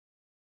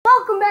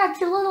Welcome back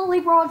to Little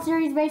League World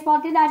Series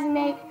Baseball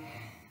 2008.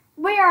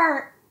 We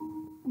are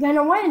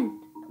gonna win.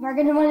 We're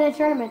gonna win the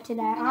tournament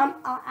today.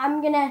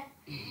 I'm gonna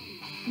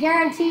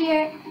guarantee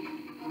it.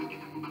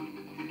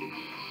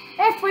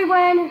 If we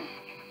win,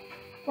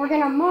 we're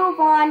gonna move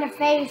on to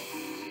face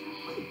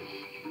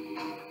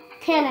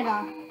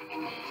Canada.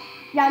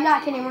 Yeah, I'm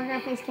not kidding. We're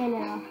gonna face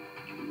Canada.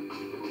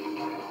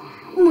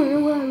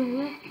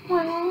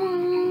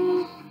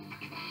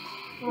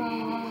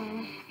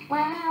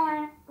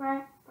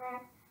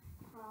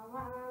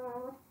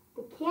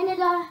 The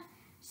Canada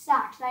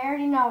sucks. I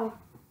already know.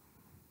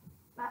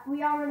 But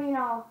we already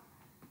know.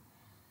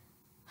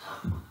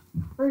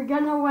 We're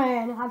gonna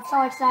win. I'm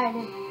so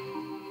excited.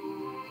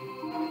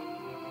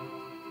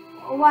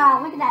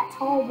 Wow, look at that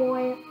tall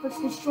boy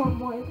versus the short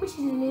boy, which is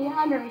me.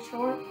 I'm very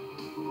short.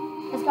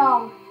 Let's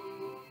go.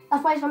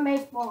 Let's play some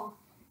baseball.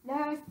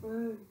 Let's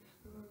play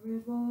a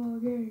baseball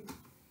game.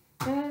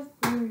 Let's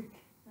play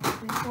a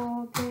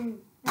baseball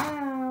game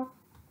now.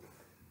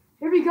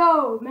 Here we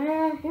go,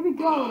 man. Here we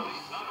go.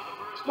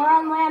 We're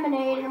on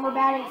Lemonade and we're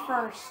batting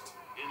first.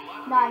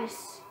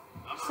 Nice.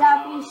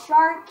 Southeast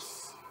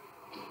Sharks.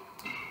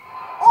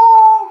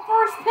 Oh,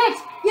 first pitch.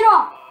 Get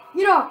up.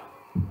 Get up.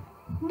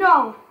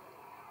 No.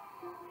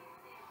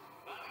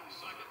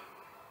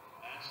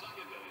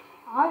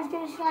 I was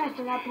gonna try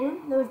for that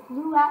those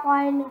blue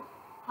outline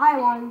high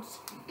ones.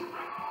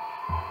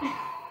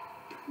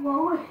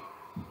 Whoa.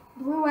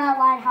 Blue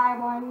outline high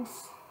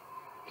ones.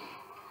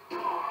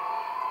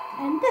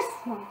 And this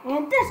one.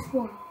 And this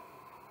one.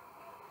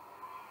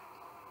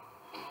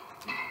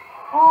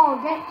 Oh,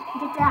 get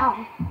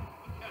down.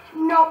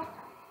 Nope.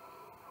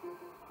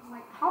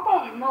 Like, how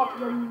about nope?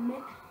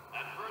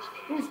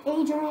 Here's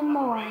Adrian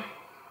Moore.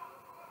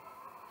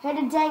 Hit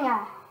a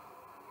dinger.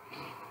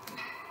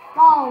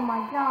 Oh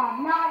my God,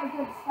 not a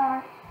good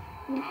start.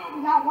 We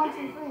got 1,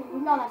 2, 3. We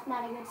know that's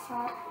not a good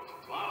start.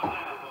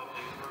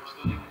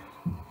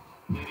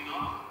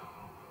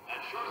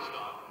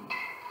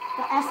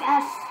 The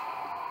SS.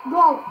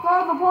 Go,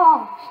 throw the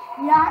ball.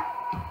 Yeah.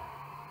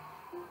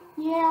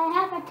 You don't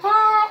have to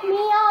cut me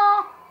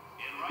off.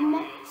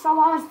 So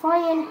I was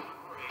playing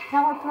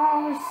Power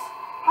Pros.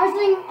 I was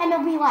doing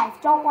MLB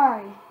Life, don't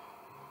worry.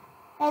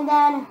 And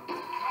then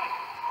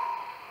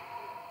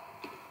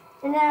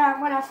when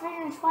I was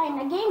finished playing,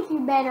 the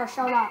GameCube banner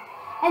showed up.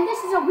 And this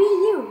is a Wii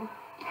U.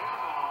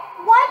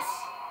 What?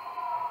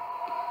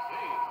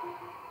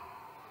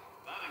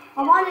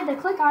 I wanted to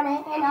click on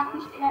it, and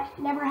that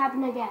never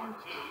happened again.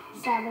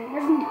 Sadly.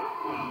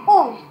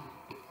 Oh!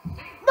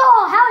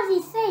 No! How is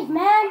he safe,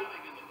 man?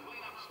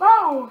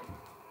 Oh!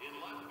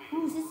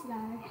 Who's this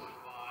guy?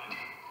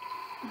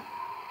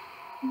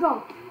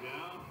 Go.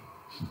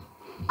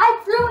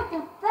 I threw it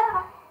to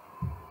that.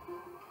 I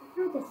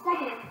threw it to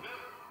second.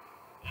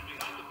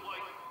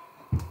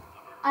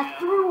 I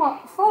threw a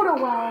photo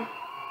well.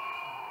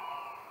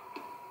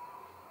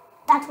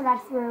 That's what I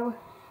threw.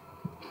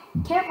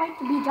 Can't wait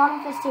to be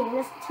done with this team.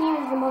 This team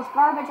is the most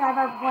garbage I've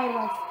ever played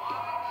with.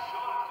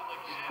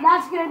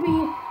 That's going to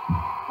be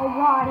a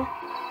rod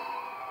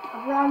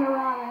around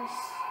us.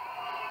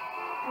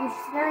 I'm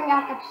staring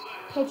at the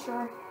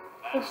pitcher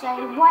and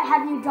saying, "What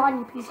have you done,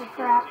 you piece of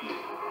crap?"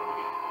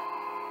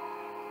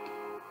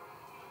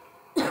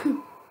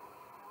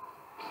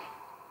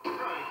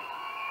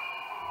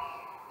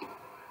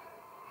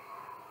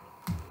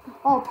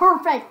 Oh,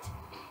 perfect.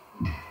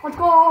 Let's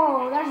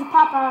go. There's a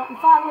pop-out. We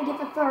finally get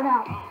the third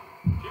out.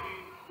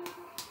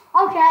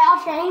 Okay,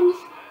 I'll change.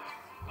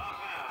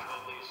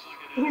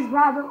 Here's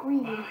Robert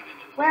Reed.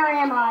 Where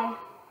am I?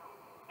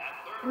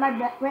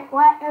 Wait,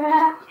 what?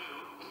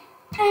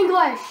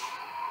 English.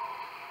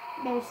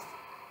 Base.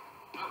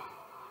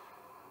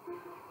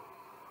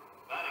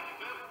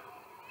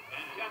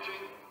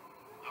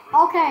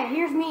 Okay,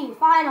 here's me.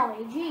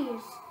 Finally.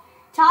 Jeez.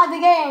 Tied the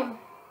game.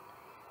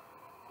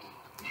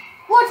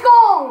 Let's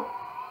go!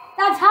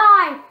 That's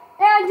high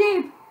and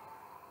deep.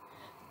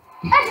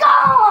 It's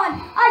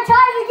gone! I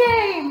tied the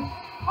game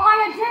on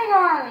a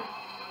dinger.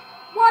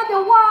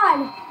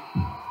 1-1.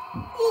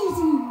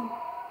 Easy.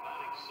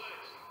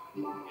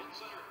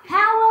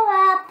 Powell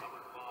up.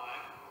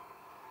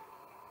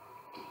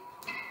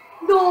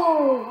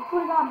 No!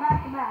 Could have gone back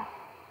to back.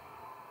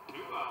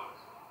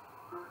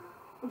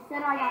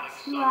 Instead, I got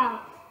 2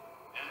 outs.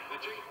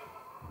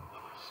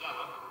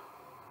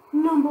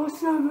 Number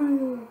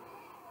 7.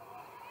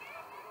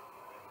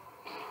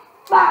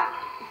 Back!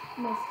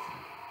 Missed.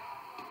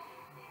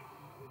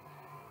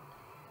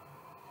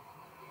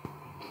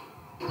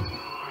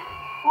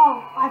 Oh,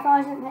 I thought I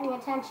wasn't paying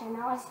attention. I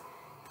was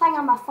playing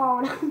on my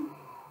phone.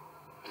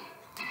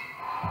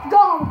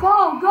 Go,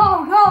 go,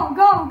 go, go,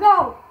 go,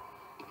 go!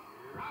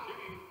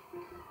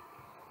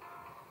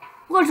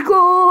 Let's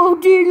go,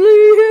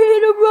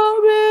 delete the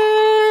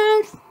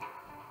romance!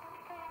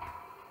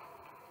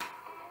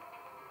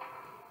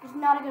 It's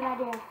not a good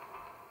idea.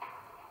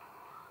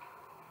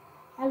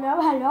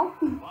 Hello, hello.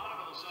 If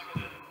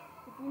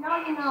you know,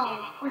 you know.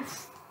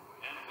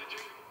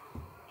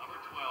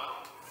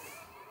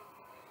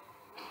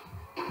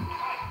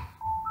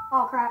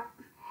 Oh crap.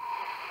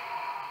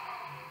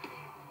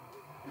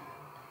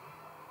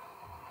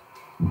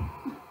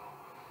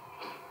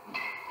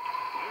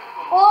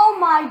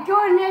 my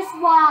goodness,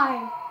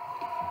 why?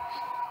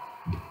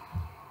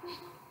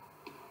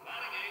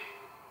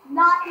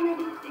 Not even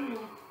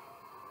cool.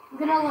 I'm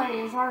gonna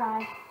lose,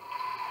 alright.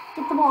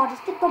 Get the ball,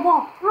 just get the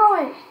ball. Throw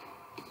it.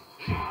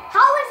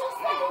 How is he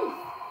safe?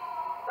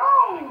 Bro,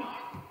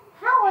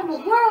 how in the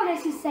world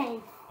is he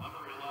safe?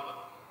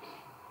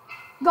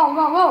 Go,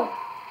 go, go.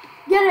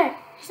 Get it.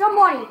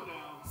 Somebody.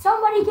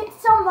 Somebody get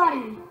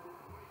somebody.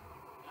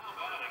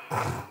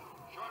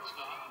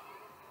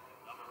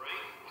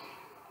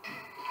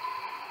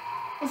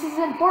 This is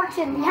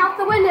important. We have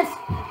to win this.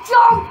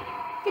 Jump!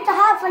 Get the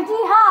hops like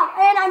D-hop.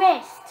 And I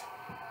missed.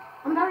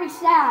 I'm very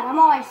sad. I'm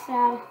always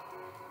sad.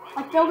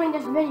 Like filming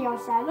this video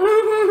sad.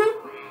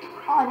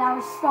 Oh, that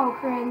was so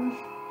cringe.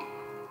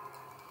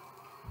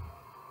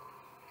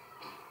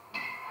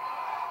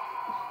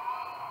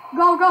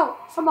 Go, go.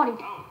 Somebody.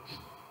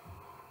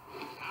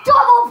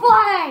 Double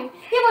play!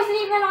 He wasn't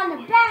even on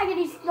the bag and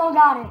he still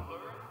got it.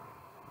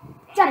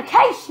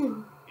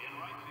 Dedication!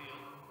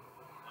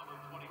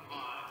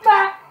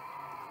 Crap.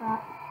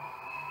 Crap.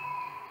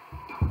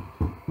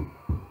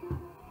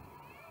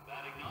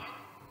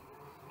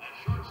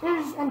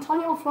 Here's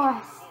Antonio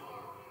Flores.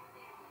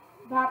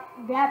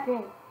 That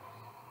big.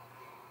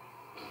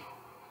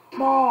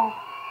 Ball.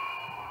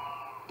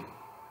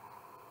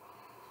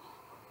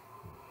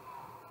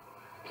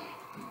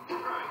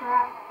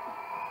 Crap.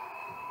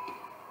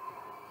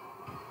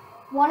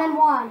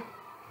 1-1.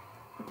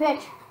 The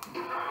pitch.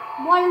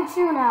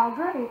 1-2 now.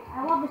 Great.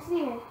 I love to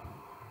see it.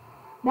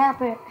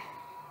 Map it.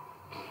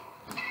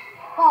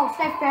 Oh,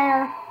 stay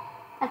fair.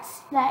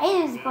 That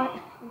is, but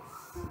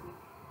it's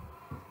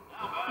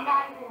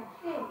not even a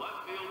hit.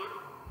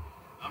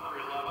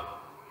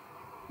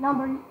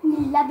 Number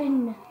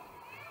 11.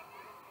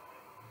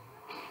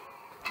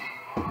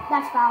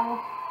 That's foul.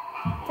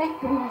 Thank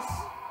goodness.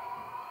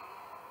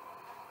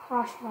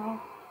 Crush though.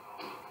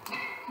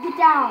 Get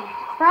down.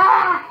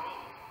 Ah!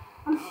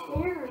 I'm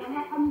scared.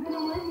 I'm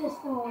gonna win this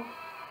though.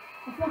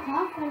 I feel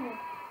confident.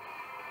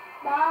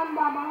 Bam,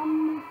 bam,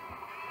 bam.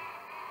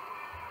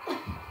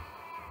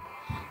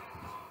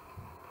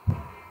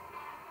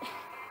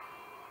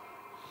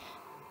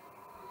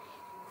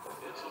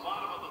 It's the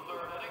bottom of the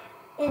third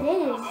inning. It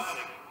is.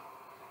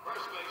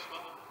 First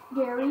baseman.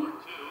 Gary.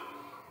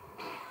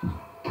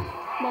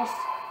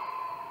 Missed.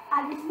 I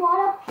just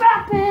wanna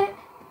trap it.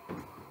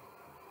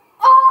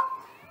 Oh!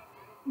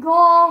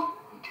 Goal.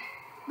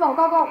 Go,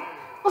 go, go.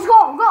 Let's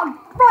go, go.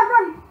 Run,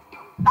 run.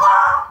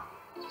 Ah!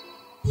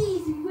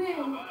 Easy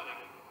win.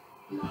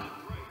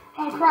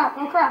 Oh crap,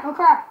 oh crap, oh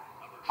crap.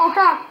 Oh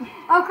crap,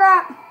 oh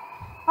crap.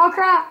 Oh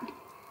crap.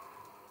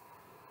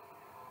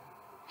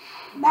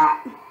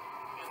 Back.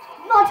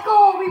 Let's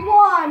go, we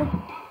won.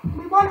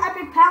 We won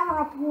Epic Power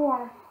Up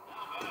War.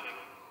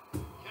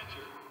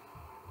 Catcher.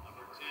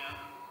 Number 10.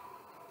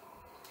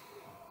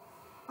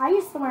 I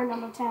used to wear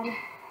number 10.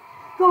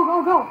 Go,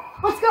 go, go.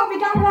 Let's go, we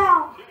got it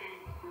out.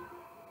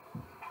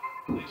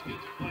 These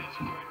kids are playing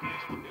some great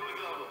baseball. Here we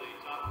go to the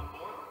top of the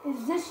fourth.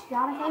 Is this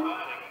Jonathan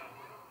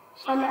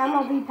from the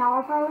MLB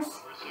Power Pros?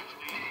 Number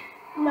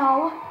 16.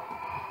 No.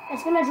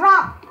 It's gonna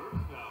drop.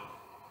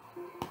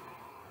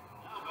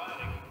 Now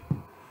batting.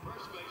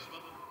 First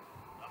baseman.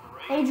 Number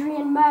 8.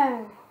 Adrian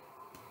Moe.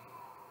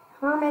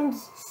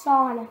 Herman's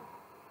son.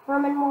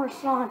 Herman Moore's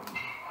son.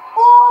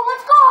 Oh,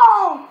 let's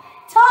go!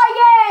 Tie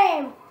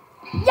game!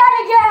 Yet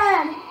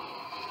again!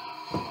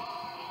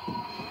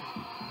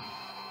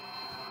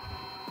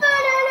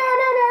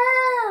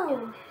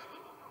 No.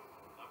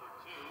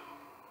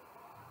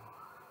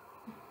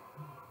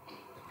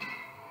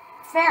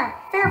 Fair,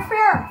 fair,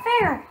 fair,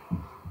 fair.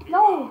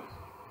 No.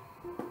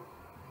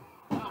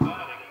 Now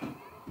batting.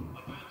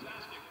 A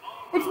fantastic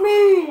all It's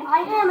me. I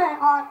am an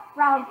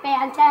all-round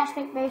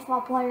fantastic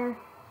baseball player.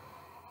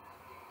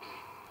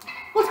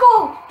 Let's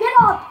go. Get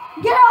up.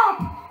 Get up.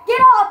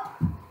 Get up.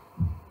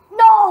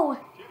 No.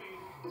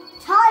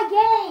 Tie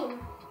game.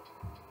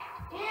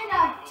 And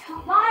a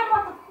tie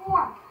with the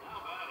fourth. now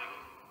batting.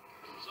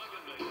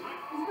 Second baseman.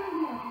 It's going to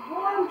be a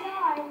long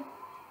time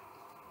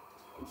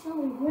until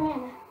we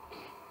win.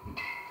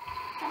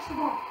 Catch the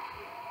ball.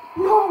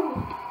 No!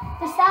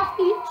 The South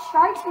Beach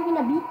Sharks are going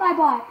to beat my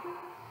butt.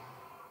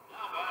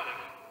 Now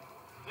batting.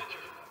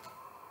 Pitcher.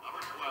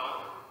 Number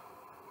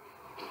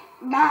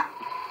 12. Matt.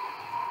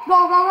 Go,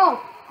 go, go.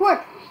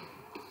 Quick.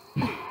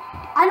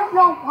 I don't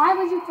know. Why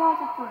would you throw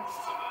it at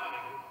first?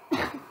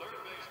 Third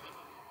baseman.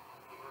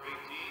 Number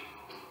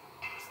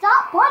 18.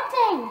 Stop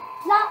bunting.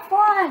 It's not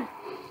fun.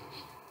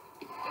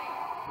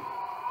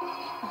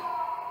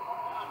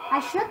 I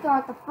should throw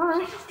it the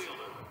first.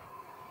 Fielder.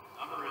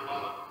 Number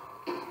 11.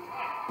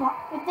 But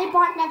if they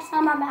bunt next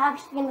time, I'm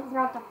actually going to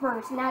throw it the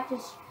first. Not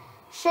just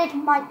shake the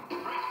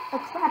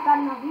crap out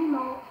of my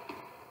remote.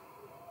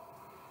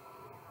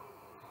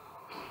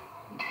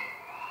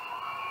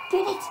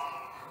 Get it.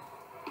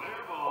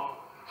 Fair ball.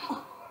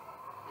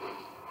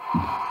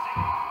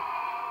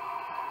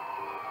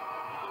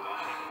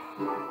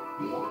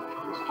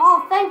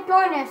 Oh, thank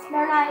goodness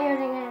they're not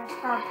using it as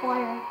star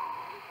player.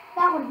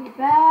 That would be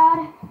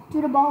bad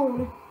to the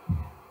bone.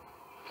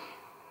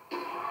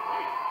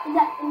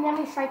 And then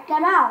we strike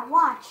them out.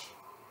 Watch.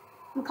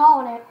 I'm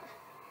calling it.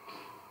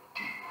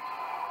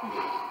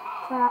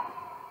 Crap.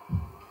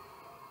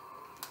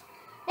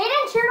 They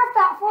didn't cheer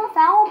for a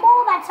foul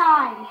ball that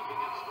time.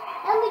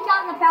 And we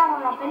got the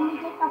foul up and we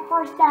get the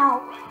first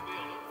out.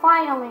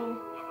 Finally.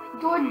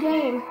 Good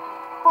game.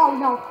 Oh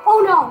no.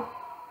 Oh no.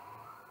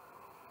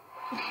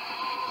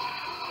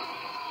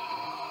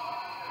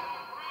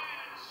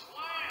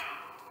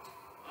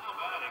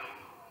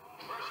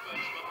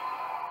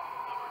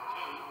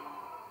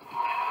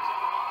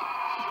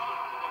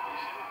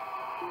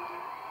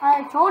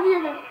 I told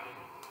you that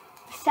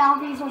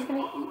Southeast was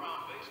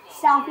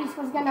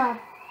gonna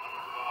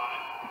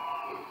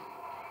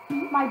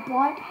beat my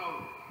butt.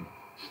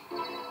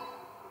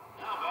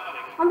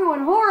 I'm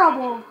doing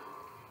horrible.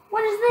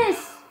 What is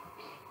this?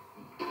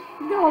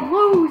 I'm gonna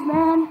lose,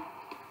 man.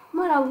 I'm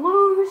gonna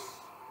lose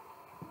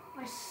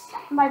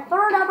my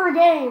third ever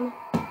game.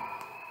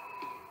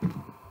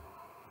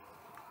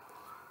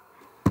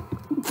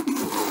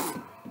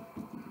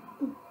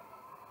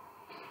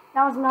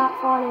 That was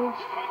not funny.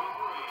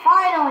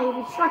 Finally,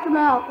 we struck him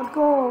out. Let's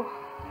go.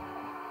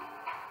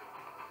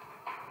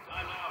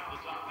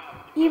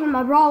 Even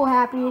my bro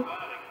happy.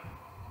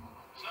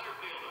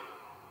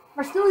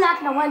 We're still not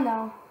gonna win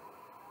though.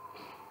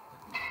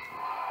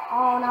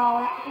 Oh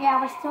no, yeah,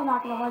 we're still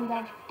not gonna win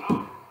though.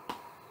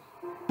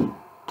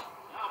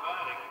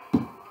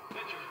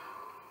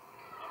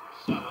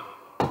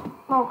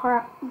 Oh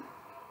crap.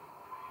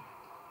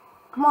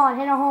 Come on,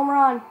 hit a home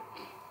run.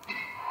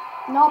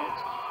 Nope.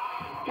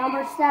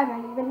 Number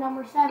 7, even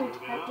number 7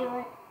 can't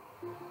do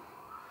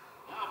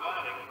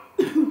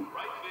it.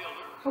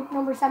 Hope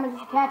number 7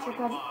 is a catcher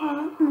because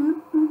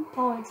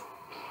points.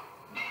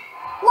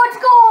 Let's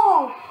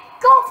go!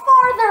 Go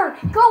farther!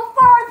 Go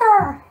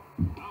farther!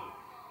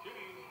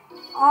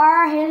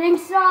 Our hitting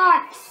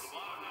sucks.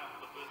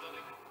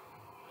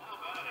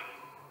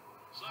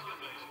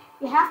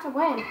 You have to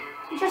win.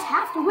 You just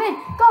have to win.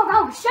 Go,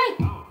 go, shake!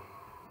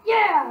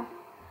 Yeah!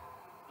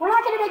 We're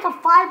not gonna make a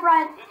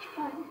 5-run,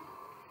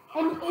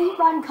 an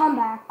 8-run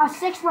comeback, a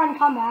 6-run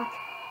comeback.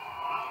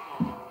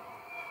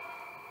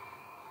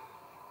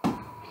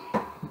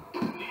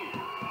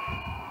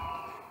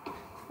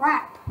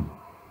 Crap.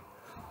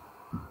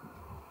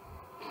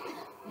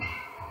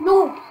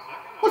 No!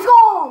 Let's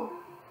go!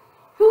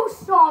 Who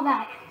saw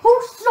that?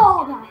 Who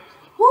saw that?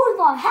 Who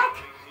the heck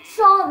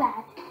saw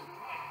that?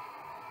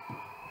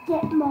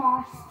 Get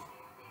lost.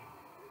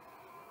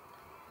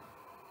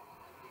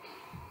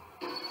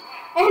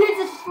 And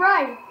it's a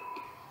strike.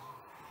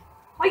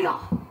 Hiya.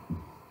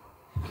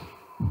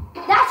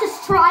 That's a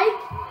strike.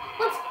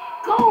 Let's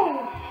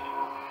go.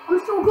 I'm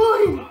so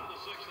good.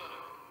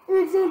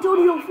 It's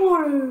Antonio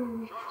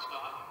Flores.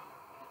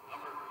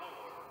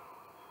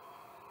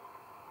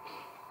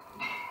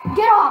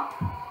 Get up.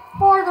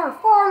 Farther,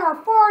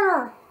 farther,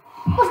 farther.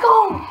 Let's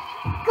go.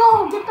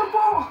 Go, get the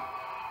ball.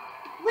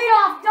 Lead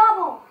off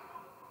double.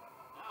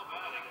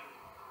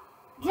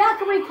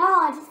 Zachary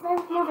Collins just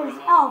move his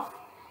elf.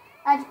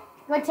 That's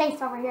good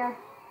taste over here.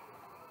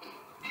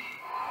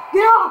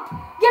 Get up!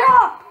 Get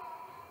up!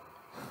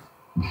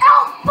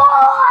 Elf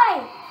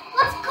boy!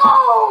 Let's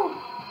go!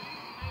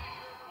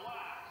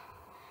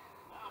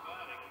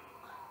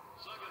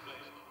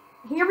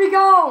 Here we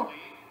go.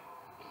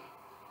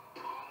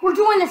 We're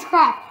doing this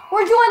crap.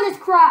 We're doing this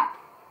crap.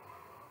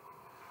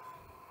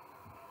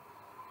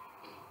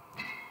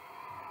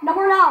 No,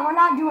 we're not. We're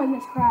not doing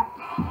this crap.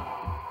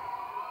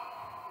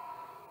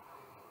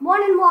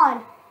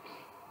 1-1.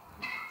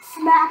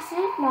 Smacks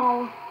it.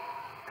 No.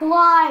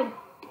 Glide.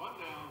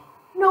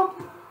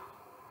 Nope.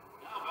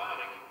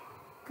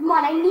 Come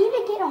on, I need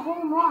to get a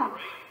home run.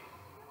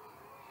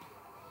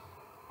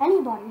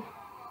 Anybody.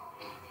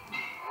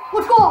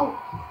 Let's go.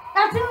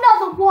 That's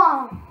another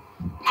one.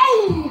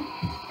 Hey!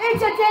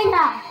 It's a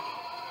dinger.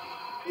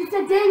 It's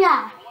a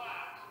dinger.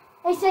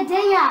 It's a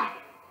dinger.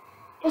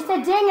 It's a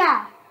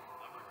dinger.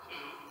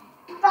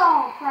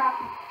 Oh, crap.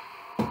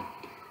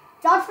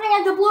 Don't swing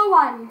at the blue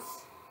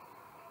ones.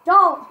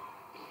 Don't.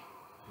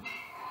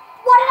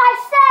 What did I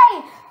say?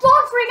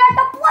 Don't swing at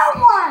the blue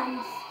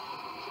ones.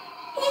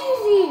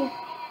 Easy.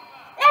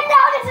 And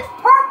now this is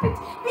perfect.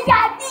 We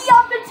got me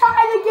up to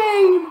tie the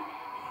game.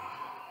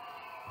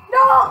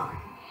 No.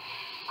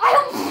 I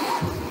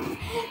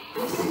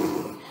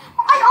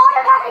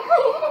automatically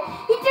hit it.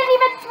 He didn't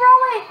even throw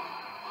it.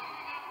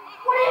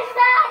 What is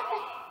that?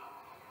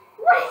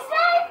 What is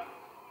that?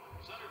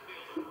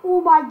 Oh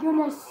my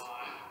goodness.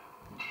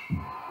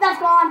 That's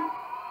gone.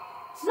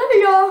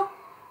 See ya.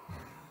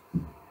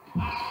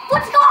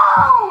 Let's go!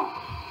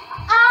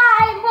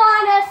 I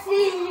wanna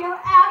see you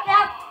out,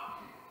 out.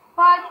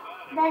 But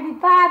baby,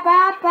 bye,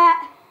 bye,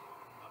 bye.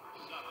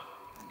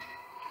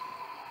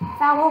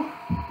 Foul.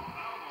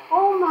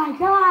 Oh my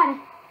God.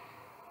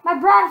 My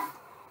breath.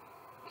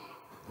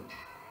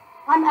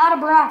 I'm out of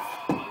breath.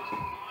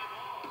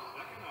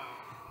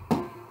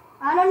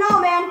 I don't know,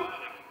 man.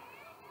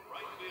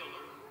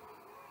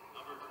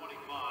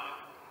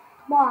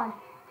 Come on.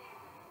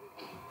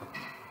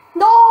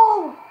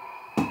 No!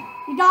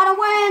 You gotta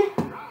win.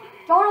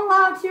 Don't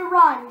allow 2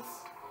 runs.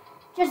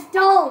 Just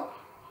don't.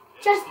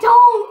 Just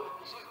don't.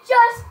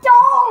 Just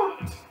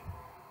don't.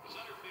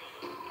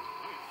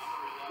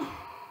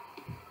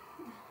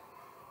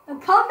 The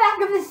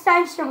comeback of the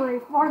century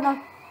for the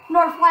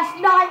Northeast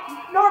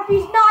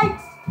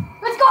Knights.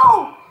 Let's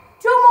go.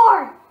 2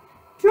 more.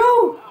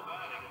 2.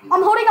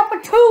 I'm holding up for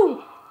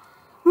 2.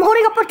 I'm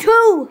holding up for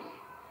 2.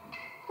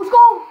 Let's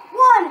go.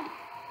 1.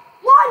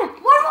 1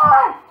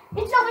 more.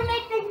 Until we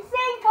make the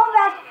insane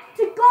comeback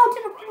to go to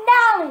the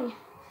finale.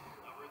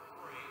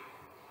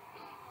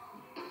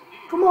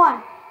 Come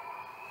on.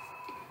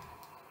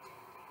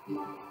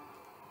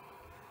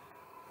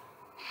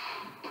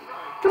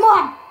 Come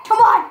on.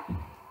 Come on.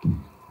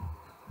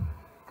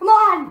 Come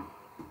on.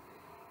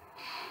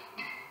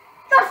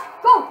 Just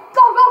go.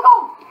 Go, go, go.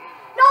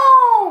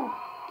 No.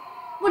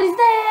 What is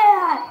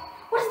that?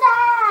 What is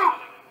that?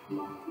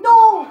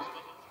 No.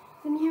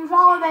 I'm gonna use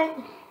all of it.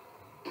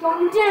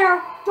 Don't you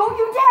dare. Don't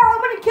you dare. I'm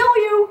gonna kill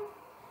you.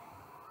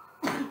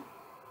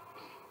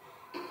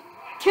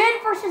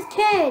 Kid versus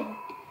kid.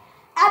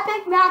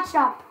 Epic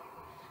matchup.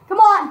 Come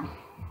on.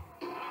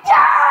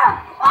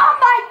 Yeah! Oh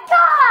my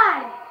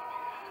God!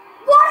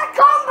 What a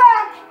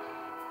comeback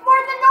for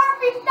the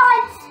Northeast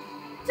Knights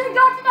to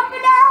go to the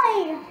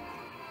finale.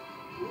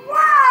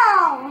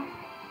 Wow!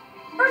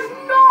 There's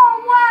no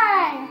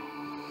way.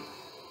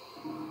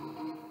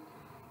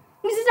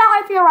 This is how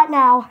I feel right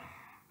now.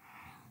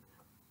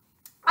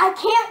 I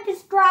can't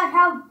describe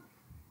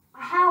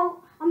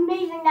how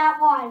amazing that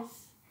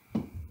was.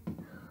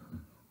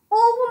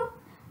 Oh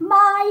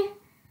my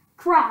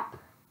crap.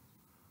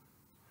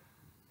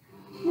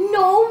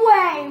 No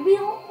way. We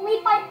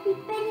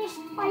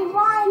finished by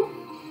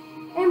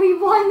 1 and we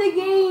won the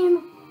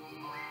game.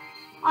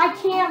 I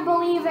can't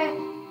believe it.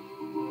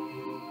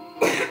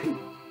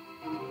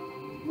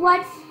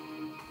 Let's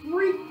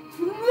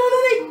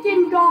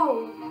freaking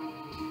go.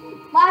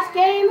 Last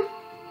game.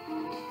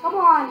 Come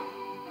on.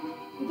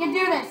 We can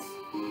do this.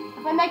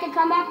 If I make a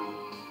comeback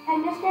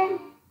in this game,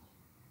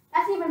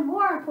 that's even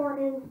more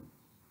important.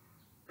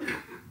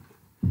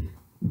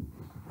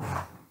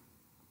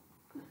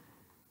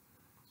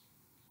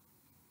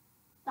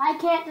 I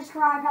can't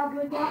describe how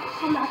good that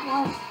comeback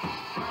was.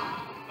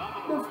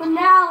 The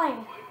finale.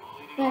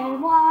 They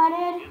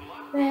wanted.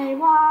 They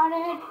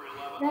wanted.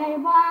 They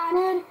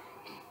wanted.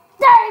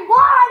 They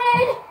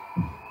wanted.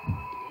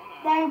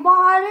 They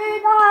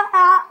wanted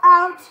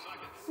out.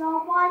 So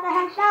why the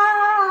heck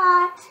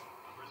not?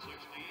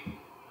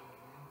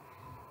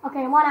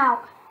 Okay, 1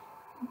 out.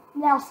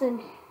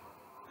 Nelson.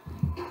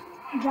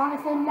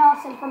 Jonathan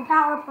Nelson from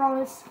Power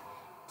Pros.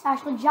 It's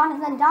actually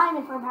Jonathan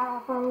Diamond from Power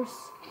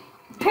Pros.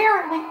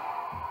 Apparently,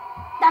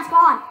 that's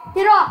gone.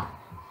 Get up.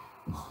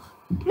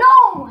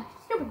 No!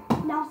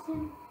 Stupid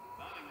Nelson.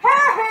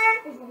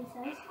 Is what he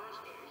says.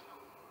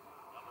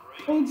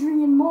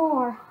 Adrian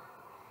Moore.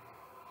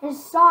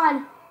 His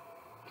son.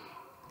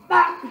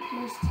 Back.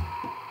 Missed.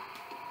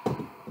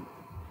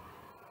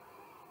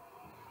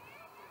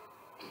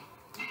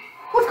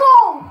 Let's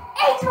go!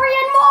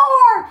 Adrian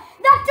Moore!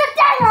 That's a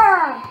dinger!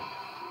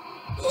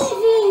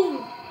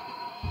 Easy!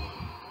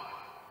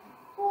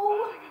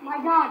 Oh my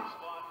God.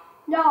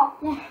 No.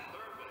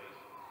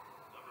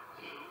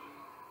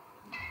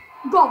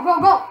 Go, go,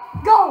 go!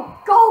 Go!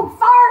 Go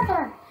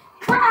farther!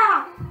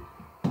 Crap!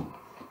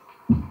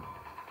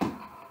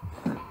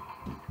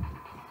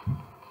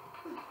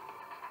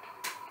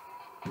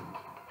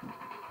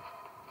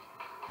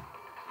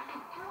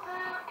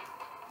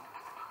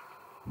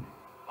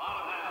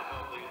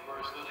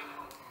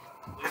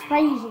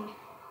 Crazy.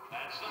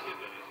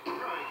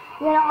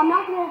 Yeah, I'm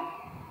not gonna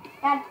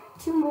add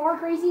 2 more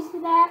crazies to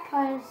that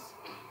because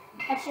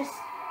that's just,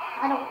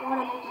 I don't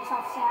want to make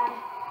myself sad.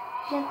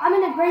 Because I'm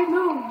in a great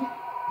mood.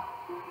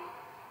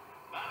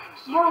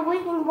 We're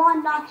winning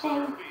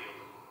 1-0.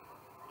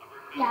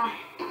 Yeah.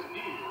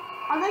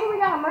 I think we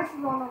got a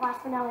mercy on the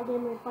last finale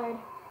game we played.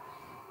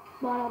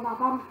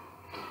 Ba-da-ba-bum.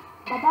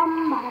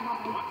 Ba-bum,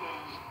 ba-da-ba-bum.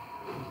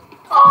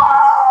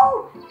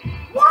 Oh!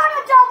 What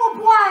a double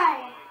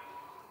play!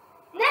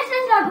 This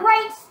is a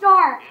great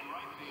start.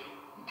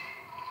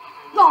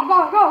 Go,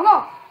 go, go,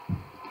 go.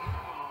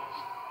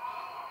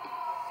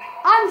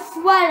 I'm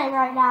sweating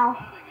right now.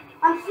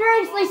 I'm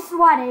seriously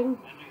sweating.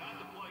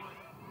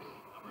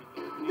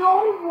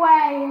 No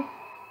way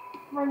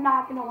we're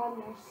not going to win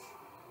this.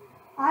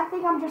 I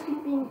think I'm just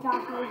being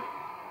cocky.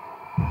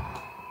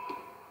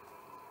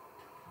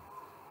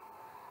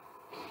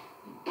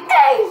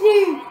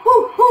 Easy!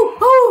 Hoo, hoo,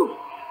 hoo!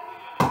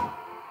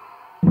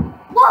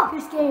 Love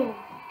this game.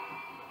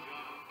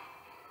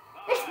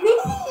 It's me!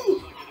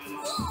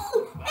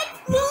 It's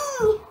me!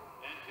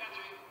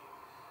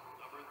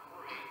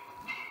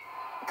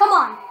 Come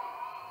on.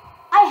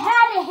 I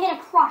had to hit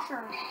a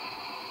crusher.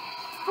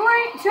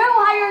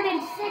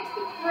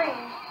 263.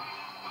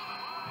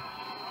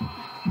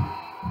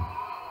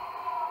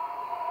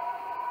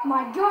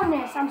 My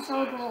goodness, I'm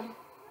so good.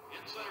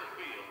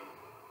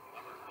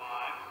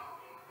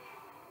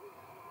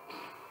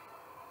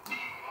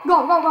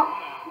 Go, go, go.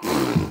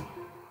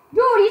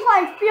 Dude, he's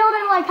like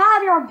fielding like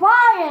Javier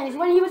Baez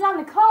when he was on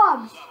the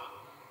Cubs.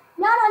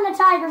 Not on the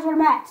Tigers or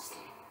Mets.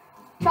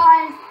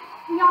 Because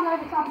we all know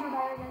the Cubs are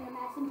better than the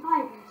Mets and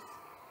Tigers.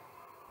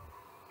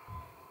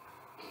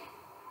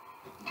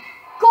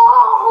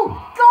 Go!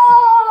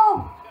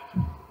 Go!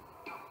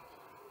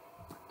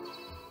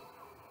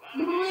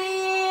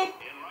 Bleep.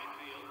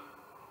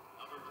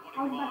 I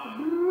was about to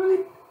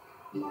bleep.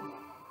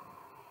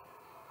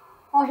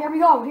 Oh, here we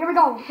go. Here we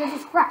go. Here's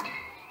this crap.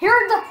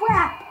 Here's the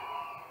crap.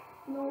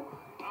 No.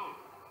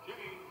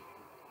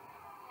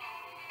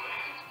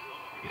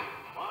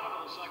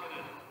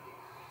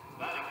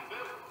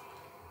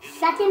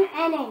 Second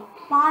inning,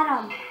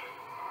 bottom.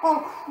 Oh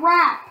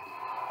crap.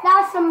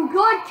 That was some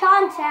good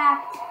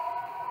contact.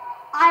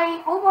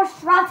 I almost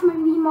dropped my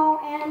Nemo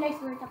and they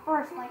threw it to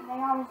first like they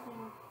always do.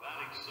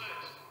 Batting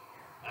sixth.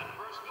 At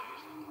first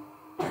base,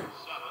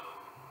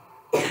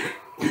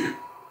 7.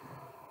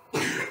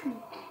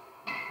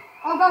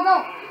 Oh, go,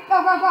 go.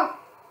 Go, go, go.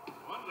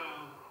 1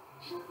 down.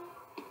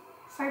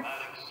 Search.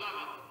 Batting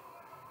 7th.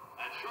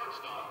 At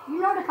shortstop. You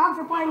know the Cubs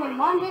are playing in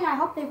London. I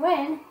hope they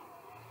win.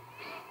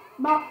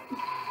 But,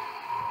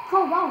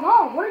 go, go,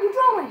 go. What are you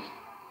doing?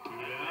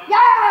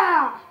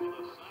 Yeah!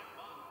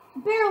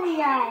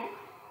 Barely out.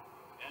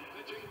 And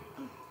pitching,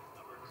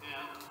 number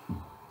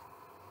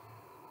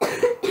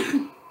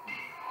 10.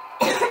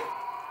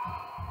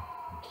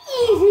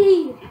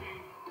 Easy.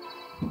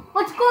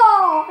 Let's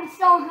go. It's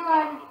so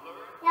good.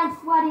 And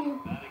sweaty.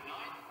 Batting 9th.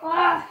 Ugh.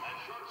 At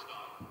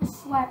shortstop. The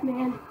sweat,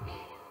 man.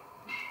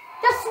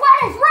 The sweat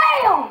is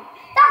real.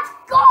 That's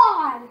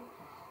gone.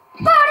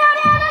 Put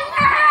it in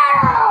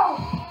now.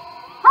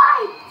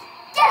 Hyped.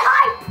 Get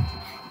hyped.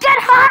 Get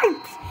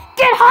hyped.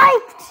 Get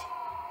hyped.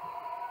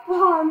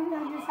 Oh, I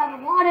just have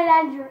a lot of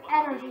energy.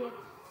 Number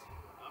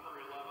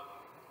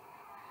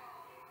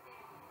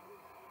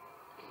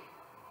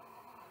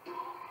 11.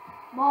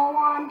 Ball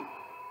one.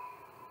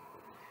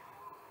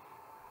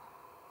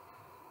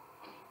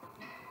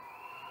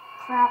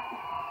 Crap.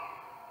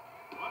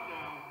 1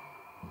 down.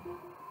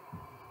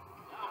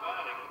 Now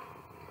batting,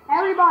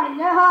 Everybody,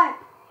 get hyped.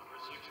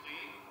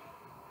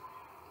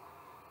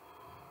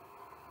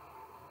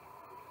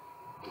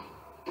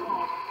 number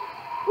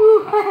 16.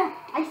 Ooh,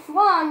 I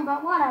swung,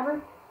 but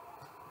whatever.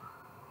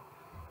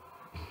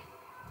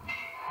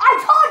 I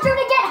told you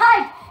to get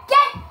hyped!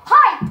 Get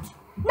hyped!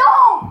 No!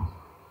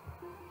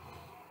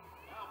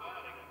 Now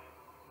batting,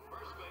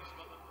 first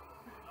baseman,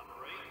 number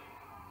 8.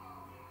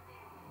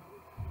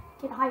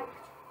 Get hyped.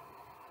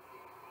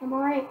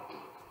 Number 8.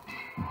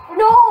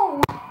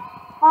 No!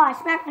 Oh, I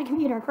smacked my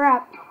computer.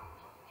 Crap.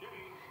 Jimmy.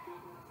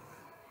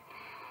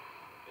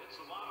 It's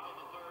the bottom of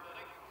the 3rd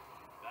inning.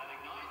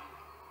 Batting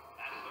 9th.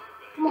 At third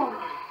base. Come on.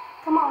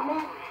 Come on,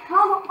 man.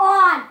 Come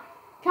on.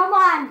 Come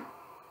on.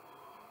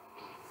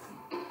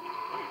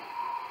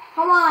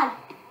 Come on.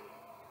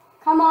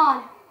 Come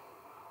on.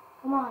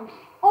 Come on.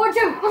 Oh,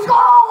 two. Let's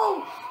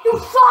go! You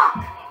suck!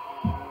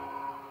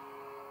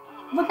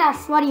 Look how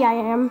sweaty I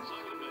am.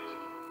 Second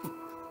baseman.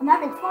 I'm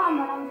having fun,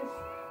 but I'm just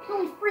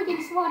really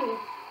freaking sweaty.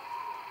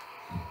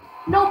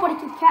 Nobody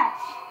can catch.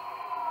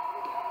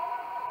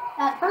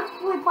 That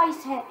perfectly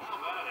placed hit. Now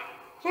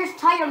batting, Here's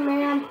Tiger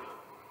Man. number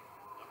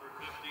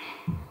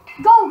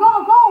 15. Go,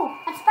 go, go!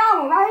 That's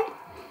foul, right?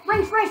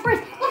 Race, race,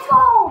 race. Let's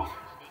go!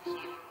 Been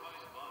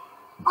sacrificed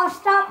bunt. I'll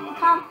stop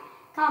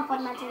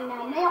complimenting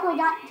them. They only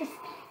got just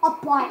a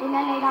bunt and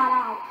then they got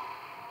out.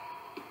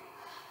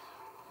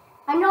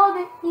 I know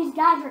that these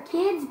guys are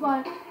kids,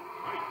 but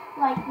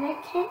like you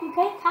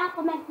can't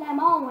compliment them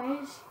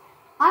always.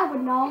 I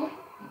would know.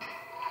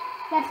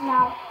 That's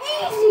now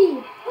easy.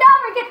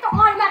 Never get the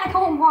automatic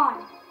home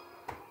run.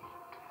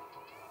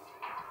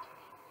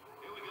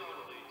 Here we go to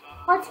the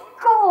top. Let's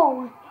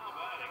go. Now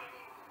batting,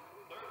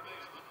 third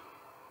baseman,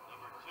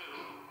 number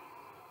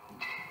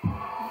 2.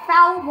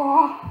 Foul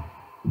ball.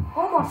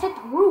 Almost hit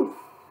the roof.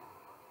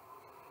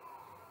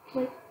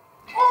 Wait,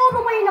 all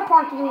the way in the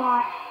parking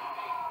lot.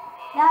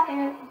 That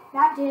did.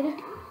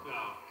 First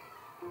down.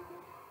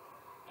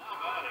 Now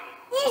batting,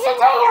 Easy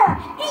dinger!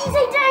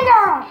 Easy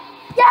dinger!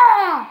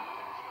 Yeah!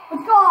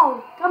 Let's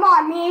go! Come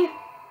on, me.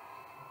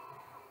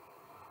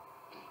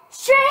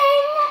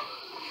 Ching!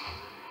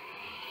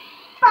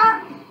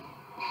 Bop.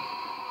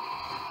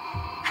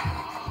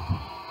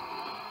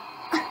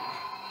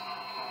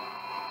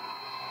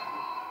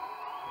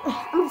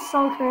 I'm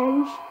so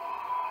cringe.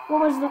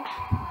 What was that?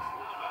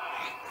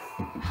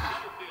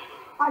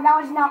 Oh,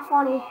 that was not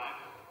funny.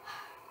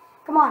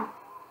 Come on.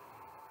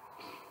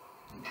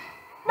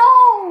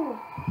 No!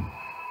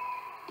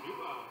 2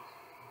 outs.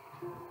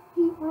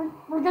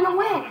 We're gonna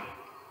win.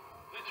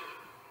 Pitcher,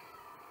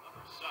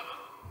 number 7.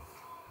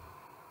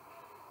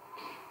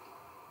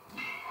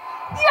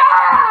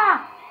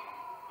 Yeah!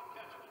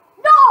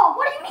 No!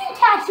 What do you mean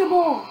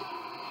catchable?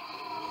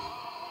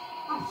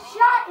 A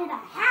shot and a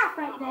half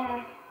right there.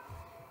 Right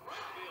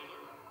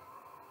fielder,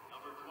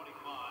 number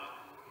 25.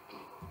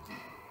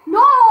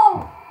 No!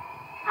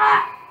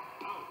 Ah!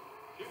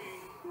 Jimmy.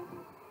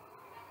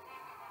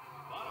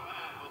 Bottom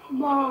half of the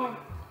No. Now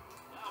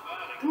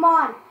batting, Come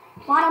on.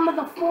 Bottom of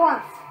the 4th.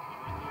 number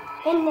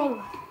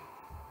inning.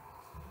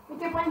 We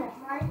can win this,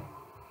 right?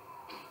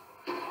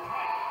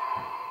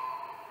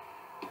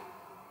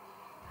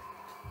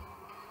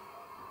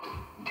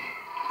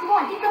 Come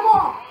on, get the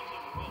ball.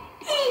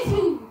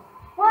 Easy.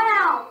 1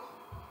 out.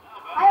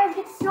 I always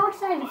get so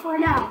excited for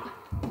an out.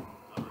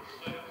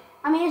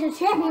 I mean, it's a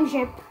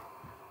championship.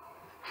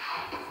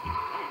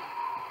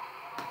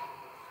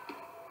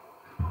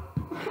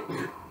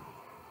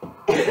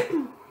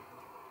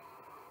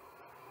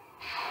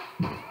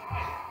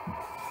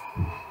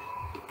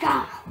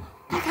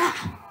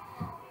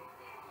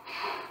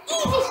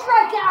 Easy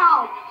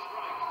strikeout.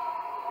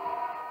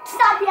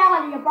 Stop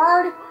yelling, you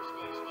bird.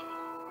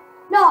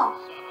 No.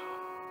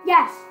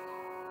 Yes.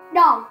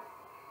 No.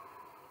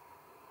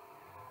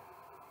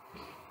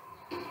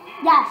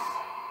 Yes.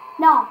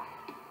 No.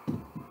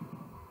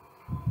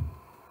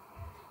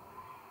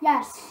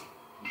 Yes.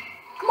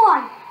 Come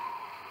on.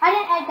 I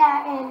didn't add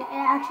that in. It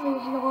actually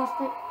was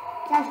realistic.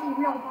 It's actually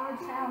real bird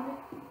sound.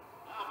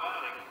 Now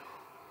batting.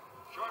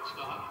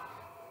 Shortstop.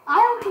 I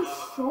would be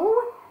so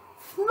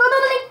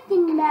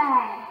freaking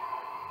mad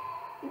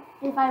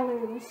if I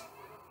lose.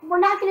 We're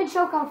not gonna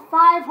choke a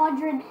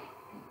 500.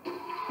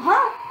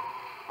 Huh?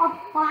 A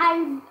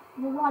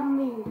 5-run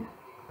lead.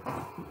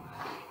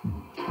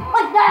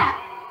 Like that!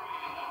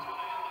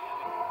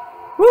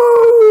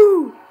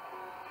 Woo!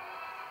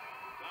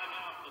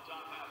 Timeout in the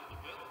top half of the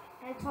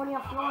fifth. Antonio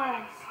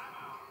Flores.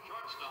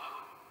 Shortstop.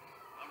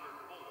 Number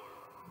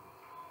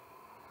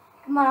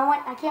 4. Come on,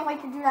 I can't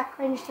wait to do that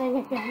cringe thing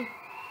again.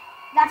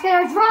 That's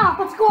gonna drop,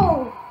 let's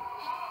go!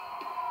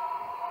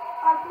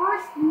 Our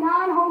first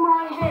non-home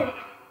run hit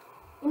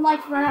in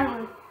like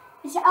forever.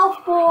 It's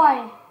Elf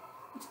Boy.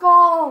 Let's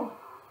go!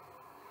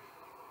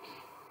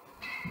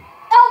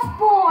 Elf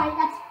Boy!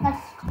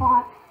 That's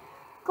caught.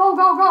 Go,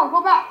 go, go,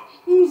 go back.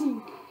 Easy.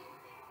 Now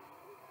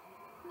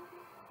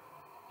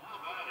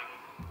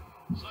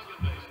batting. Second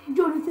base.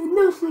 Jonathan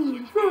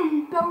Nelson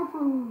from Power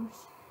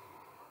Pros.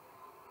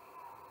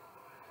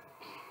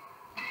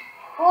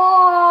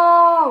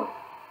 Oh!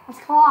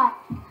 That's caught.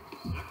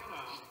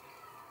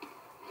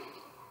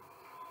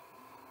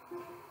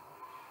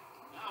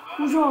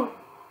 Who's on?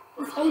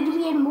 It's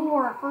Adrian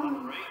Moore,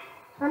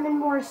 Herman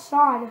Moore's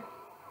son.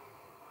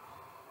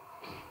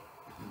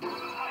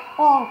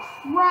 Oh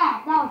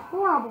crap, that was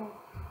horrible.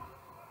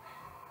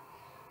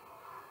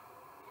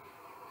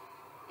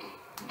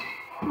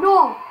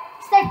 No,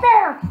 stay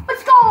fair.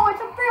 Let's go, it's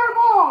a fair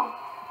ball.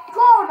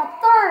 Go to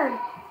third,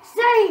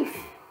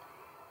 safe.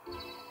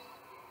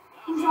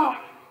 Who's up?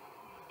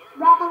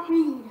 Robert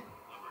Reed.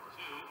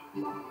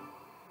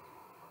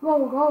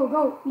 Go, go,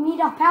 go. You need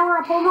a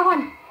power-up home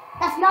run.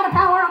 That's not a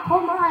power-up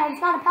home run.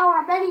 It's not a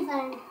power-up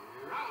anything.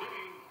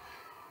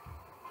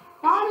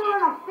 Bottom of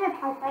the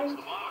fifth, I think.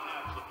 Bottom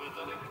half of the fifth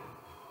inning.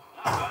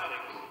 Now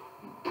batting.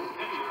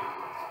 Pitcher.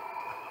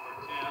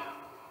 Number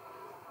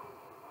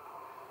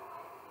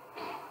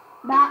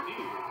 10. Back.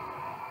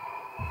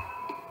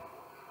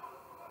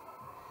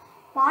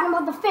 Bottom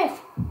of the fifth.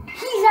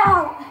 He's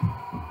out.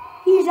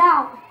 He's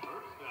out.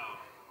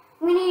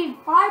 We need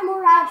 5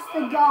 more outs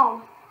to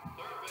go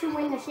to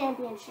win the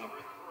championship.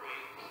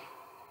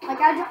 Like,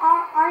 I've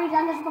already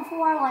done this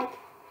before. Like,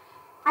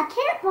 I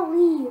can't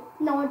believe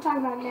no one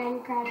talking about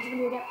Minecraft is when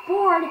you get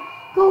bored.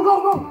 Go,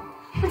 go, go.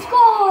 Let's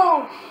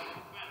go.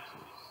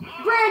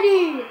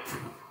 Brandy.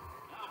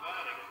 Now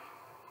batting.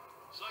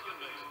 Second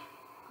base.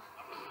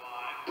 Number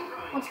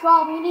 5. Let's go.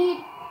 We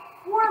need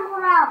 4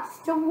 more outs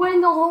to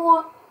win the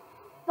whole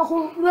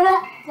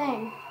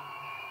thing.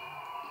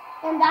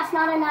 And that's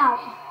not an out.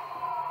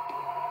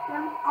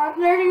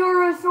 They're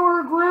going to score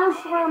a grand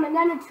slam and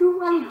then a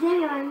 2-run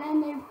dinger and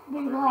then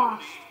they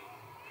lost.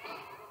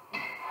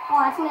 Oh,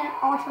 that's an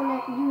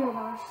alternate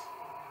universe.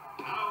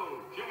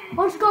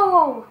 Let's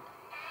go.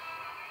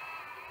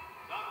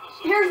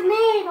 Here's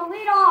me to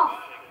lead off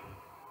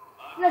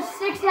the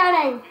 6th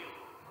inning.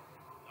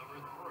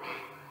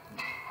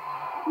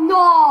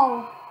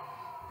 No.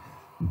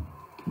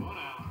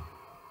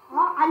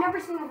 Well, I've never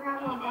seen a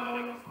groundhog better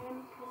in this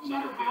game. It's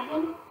never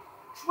happened.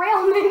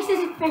 Trail mix is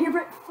his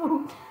favorite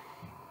food.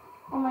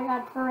 Oh my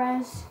god,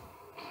 Perez.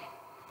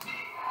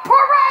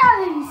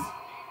 Perez!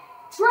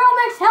 Trail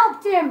mix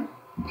helped him.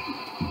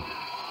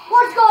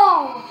 Let's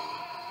go.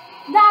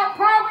 That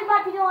probably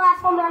might be the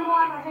last home run we'll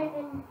ever hit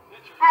in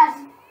as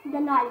the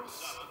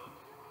Knights.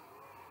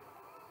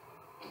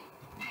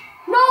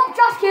 Nope,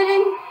 just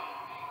kidding.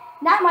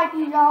 That might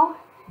be though.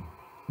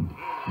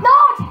 No,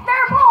 it's a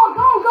fair ball.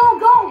 Go, go,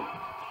 go.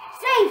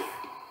 Safe.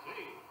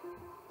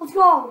 Let's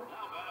go.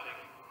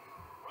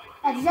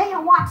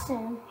 Isaiah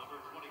Watson.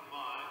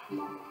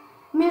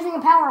 I'm using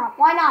a power-up.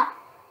 Why not?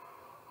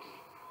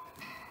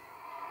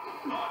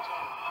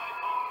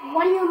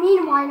 What do you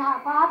mean, why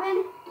not,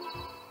 Bobbin?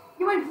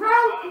 You would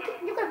drown.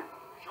 You could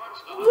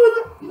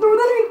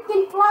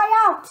literally fly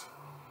out.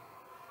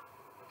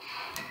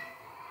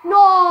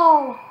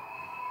 No.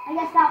 I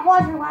guess that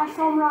was your last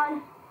home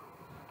run.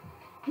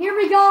 Here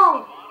we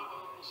go.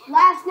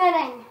 Last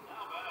inning.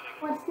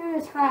 Let's do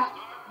this crap.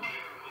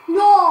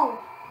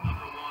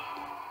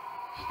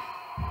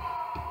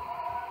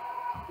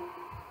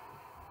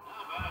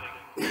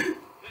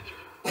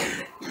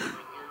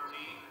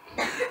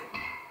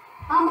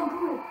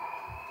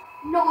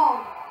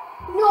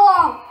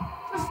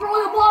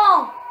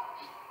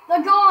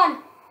 They're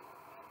gone.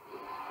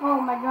 Oh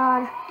my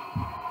god.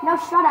 No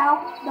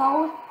shutout,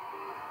 though.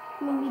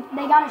 I mean,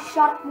 they got a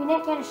shut. We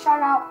didn't get a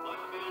shutout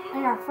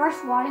in our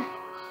first one.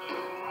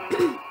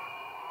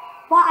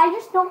 But I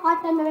just don't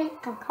want them to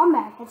make a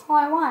comeback. That's all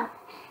I want.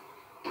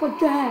 But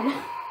then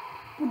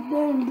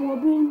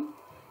Bobbin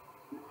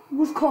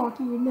was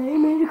cocky and they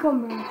made a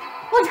comeback.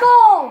 Let's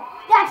go!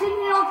 That's in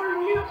an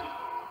alternate.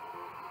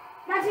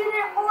 That's in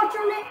an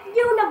alternate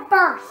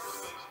universe.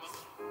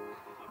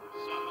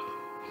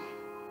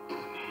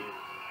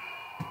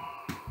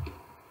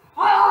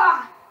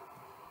 Ah!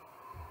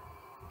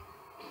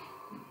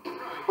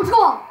 Let's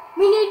go!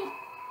 We need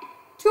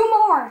 2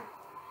 more.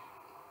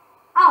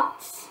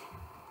 Out.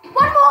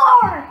 One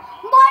more!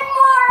 One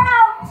more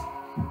out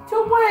to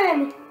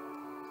win.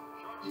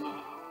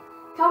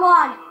 Come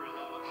on.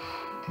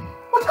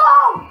 Let's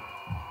go!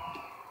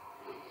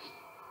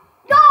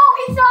 No,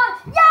 he's on.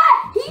 Yeah,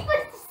 he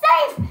was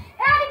safe.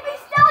 And we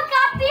still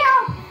got the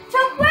out to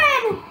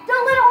win the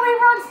Little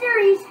League World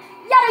Series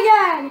yet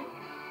again.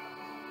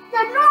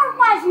 The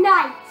Northwest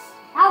Knights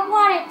have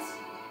won it.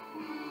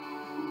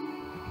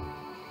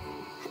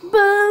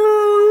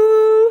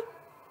 Boo!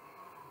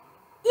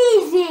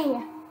 Easy.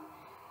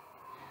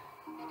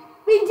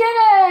 We did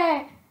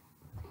it.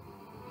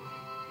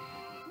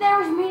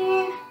 There's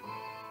me.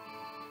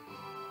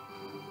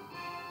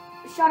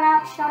 Shut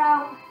out, shut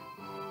out.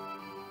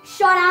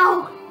 Shut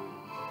out.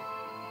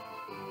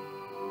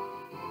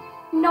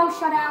 No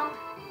shut out.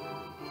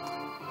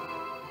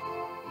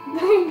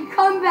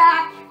 Come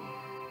back.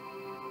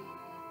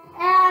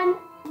 And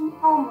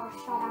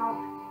almost shut out.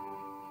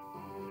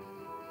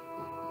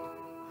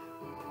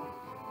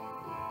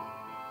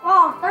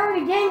 Oh,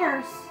 30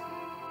 dingers.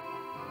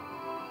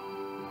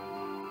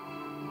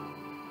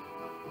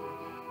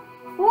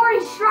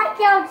 40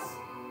 strikeouts.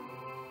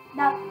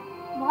 No,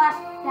 the last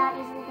stat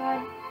isn't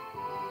good.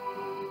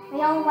 They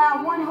only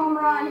allowed 1 home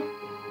run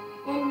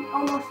in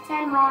almost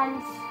 10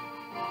 runs.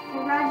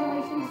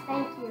 Congratulations,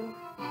 thank you.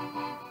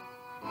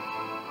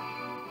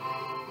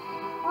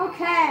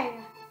 Okay,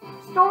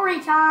 story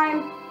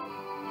time.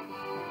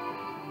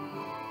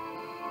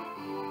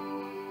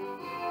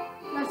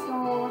 Let's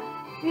go.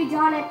 We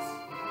done it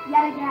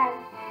yet again.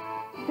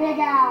 Big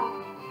Al.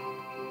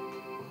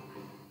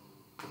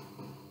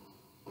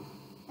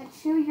 A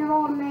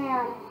 2-year-old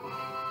man.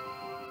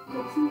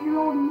 The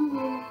 2-year-old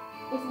me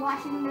is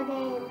watching the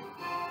game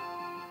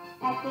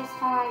at this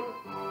time.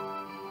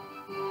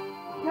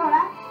 No,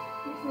 that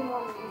makes me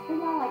wonder. Is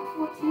Big Al like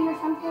 14 or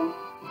something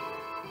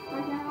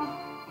right now?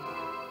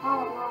 I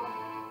don't know.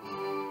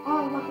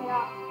 I'll look it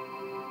up.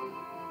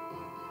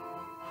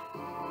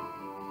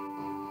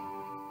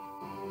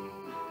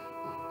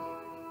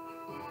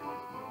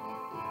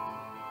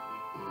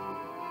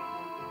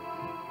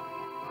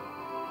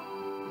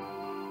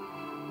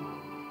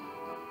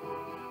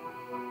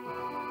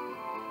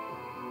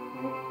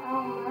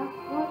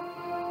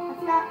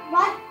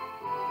 What?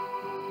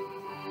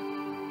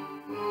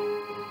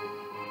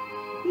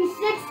 He's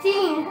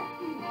 16.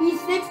 He's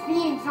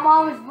 16, so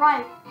I was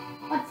right.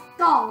 Let's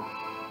go.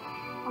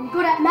 I'm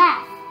good at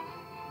math.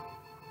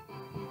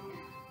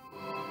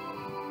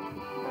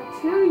 The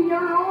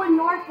 2-year-old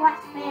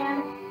Northwest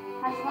fan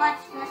has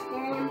watched this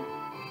game,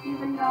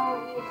 even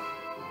though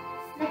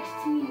he's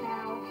 16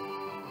 now.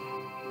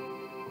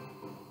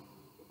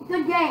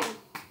 Good game.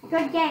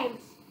 Good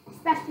games.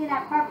 Especially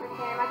that perfect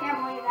game. I can't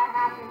believe that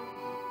happened.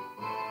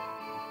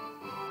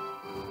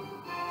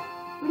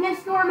 We didn't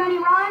score many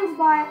runs,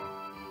 but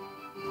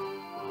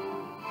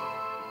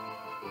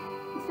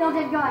we still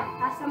did good.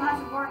 That's so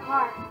much work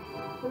hard.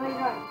 Really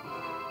good.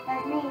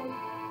 That's me.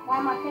 Why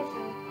am I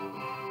pitching?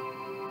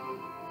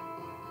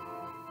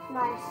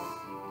 Nice.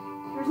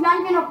 There's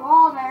not even a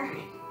ball there.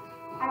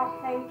 I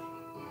don't think.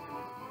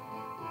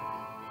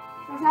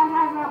 So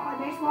sometimes when I play a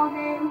baseball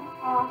game,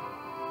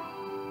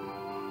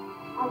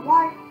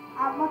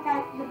 I look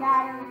at the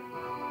batter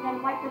and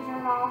then wipe the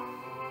dirt off.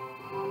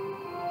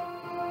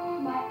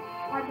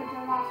 Wipe the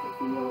dirt off the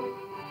field.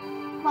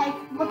 Like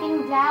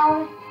looking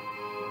down.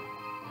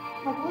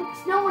 Like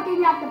still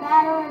looking at the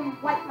batter and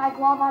wipe my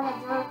glove on the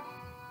dirt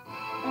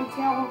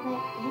until they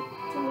hit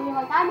to me.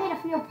 Like I made a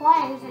few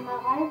plays in my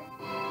life.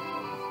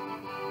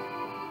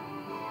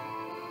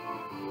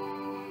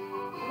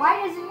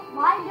 Why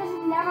does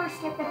it never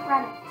skip the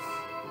credits?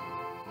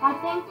 I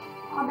think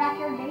our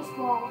backyard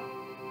baseball.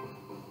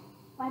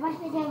 Why am I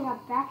thinking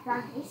of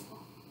backyard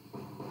baseball?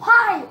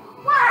 Why?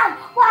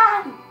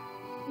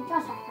 It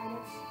does have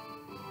credits.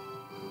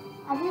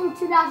 I think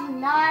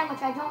 2009,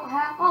 which I don't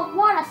have. Oh,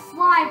 what a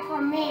slide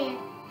from me.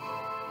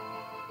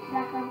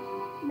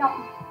 No.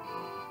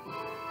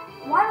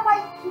 Why do I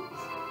keep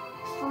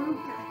saying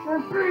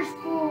backyard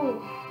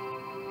baseball?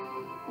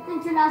 I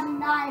think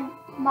 2009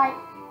 might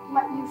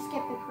let you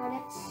skip the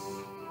credits.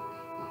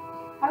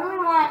 I really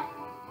want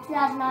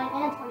 2009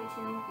 and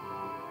 22.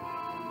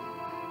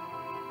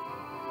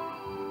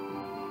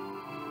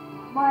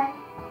 But,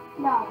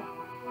 no.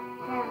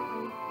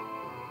 Apparently.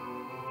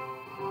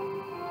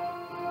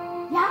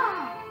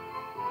 Yeah!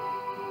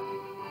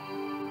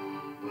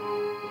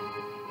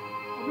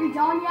 I We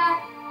done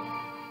yet?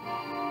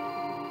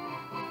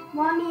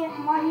 Want me to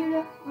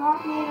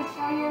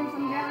show you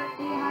some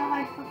Gravity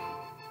highlights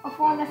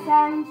before this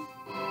ends?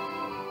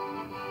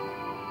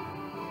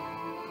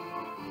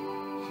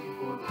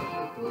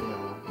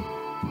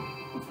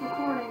 It's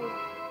recording.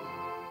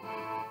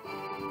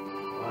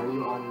 Why are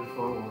you on your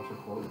phone while it's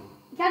recording?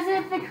 Because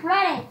it's the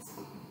credits.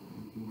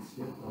 You can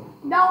skip them.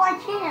 No, I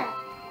can't.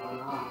 Why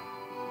not?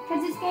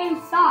 Because this game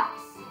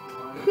sucks.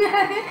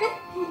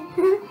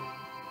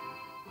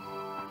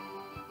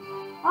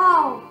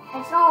 Oh,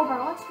 it's over.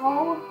 Let's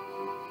go.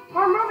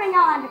 We're moving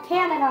on to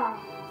Canada.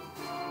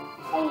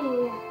 Hey. I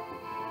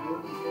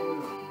live in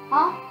Canada.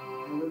 Huh?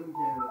 I live in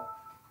Canada.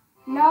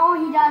 No,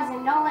 he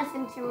doesn't. Don't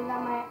listen to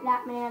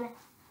that man.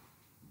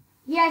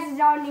 He has his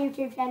own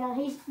YouTube channel.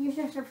 You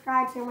should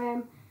subscribe to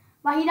him.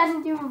 But he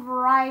doesn't do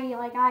variety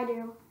like I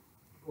do.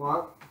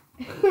 What?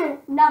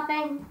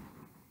 Nothing.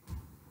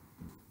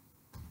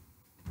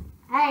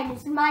 Hey,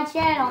 this is my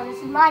channel. This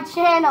is my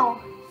channel.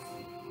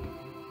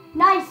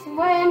 Nice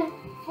win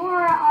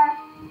for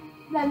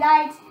the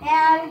Knights,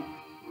 and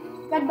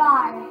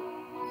goodbye.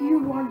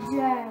 You are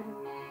dead,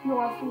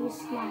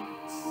 Northeast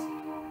Knights.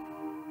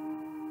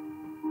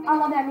 I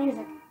love that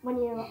music when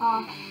you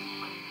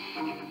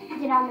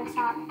get on the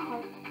top.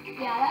 Like,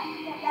 yeah,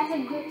 that's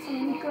some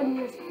good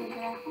music right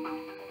there.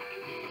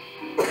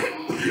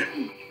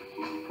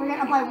 We're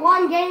gonna play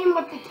one game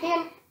with the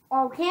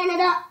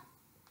Canada.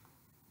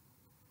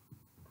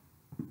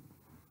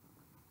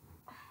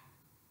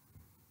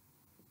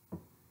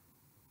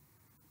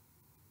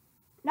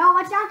 No,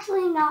 let's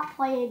actually not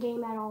play a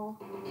game at all.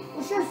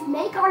 Let's just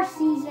make our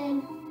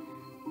season.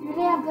 Do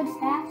they have good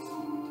stats?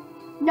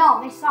 No,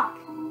 they suck.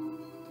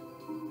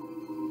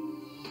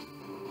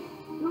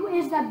 Who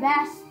is the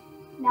best?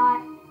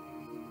 Not.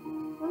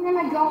 We're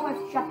gonna go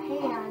with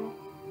Japan,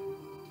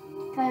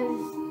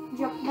 because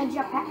the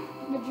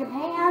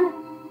Japan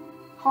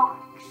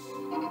Hawks.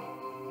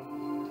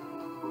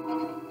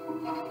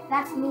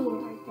 That's me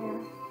right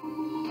there.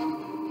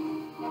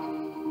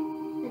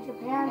 The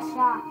Japan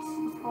Sox.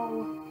 Let's go.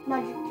 No,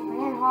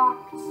 Japan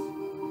Hawks.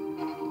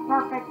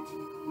 Perfect.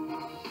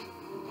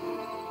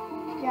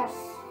 Yes.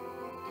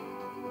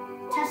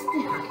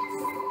 Testicles.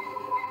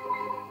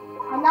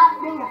 I'm not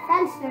being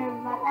offensive,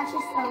 but that's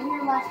just a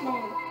weird last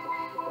name.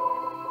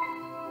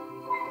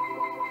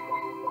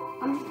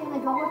 I'm just gonna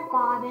go with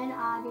Bobbin,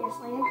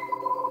 obviously.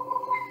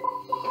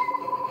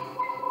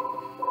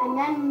 And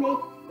then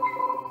make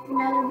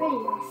another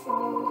video, so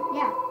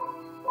yeah.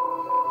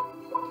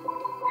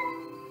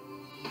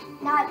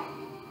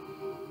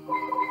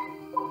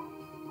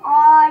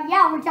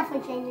 Yeah, we're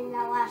definitely changing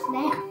that last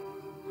name.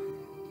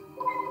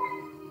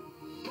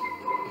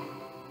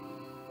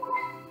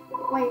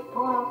 Wait,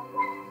 hold on.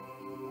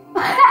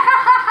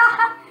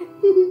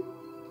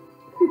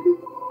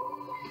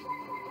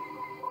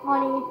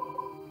 Funny.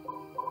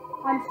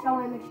 I'm so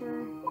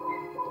immature.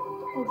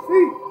 Oh,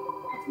 see,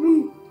 that's me.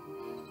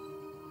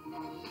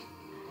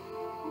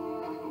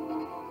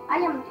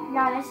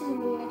 No, this isn't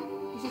me.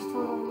 This is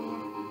totally me.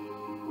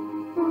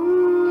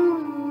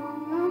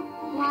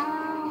 Wow.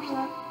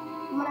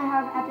 I'm gonna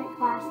have epic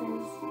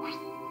classes.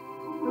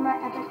 Where my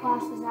epic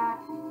classes at?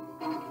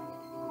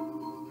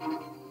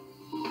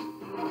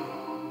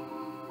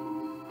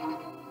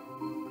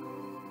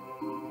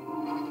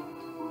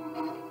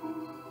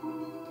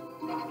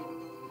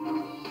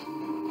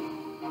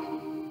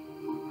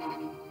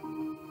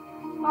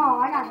 Oh,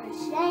 I got the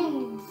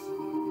shades.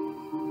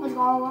 Let's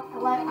go.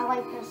 I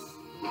like this.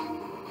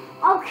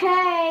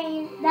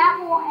 Okay, that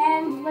will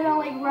end Little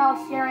League World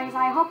Series.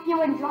 I hope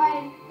you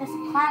enjoyed this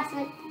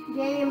classic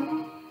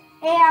game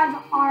and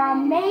our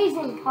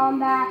amazing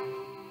comeback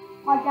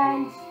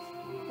against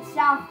the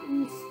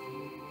Southeast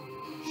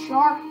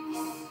Sharks.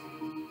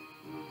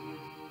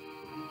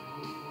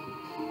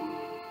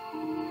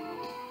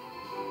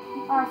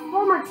 Our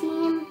former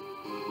team.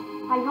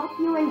 I hope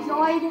you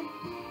enjoyed,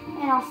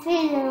 and I'll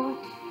see you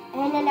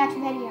in the next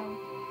video.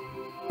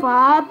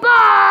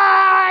 Bye-bye!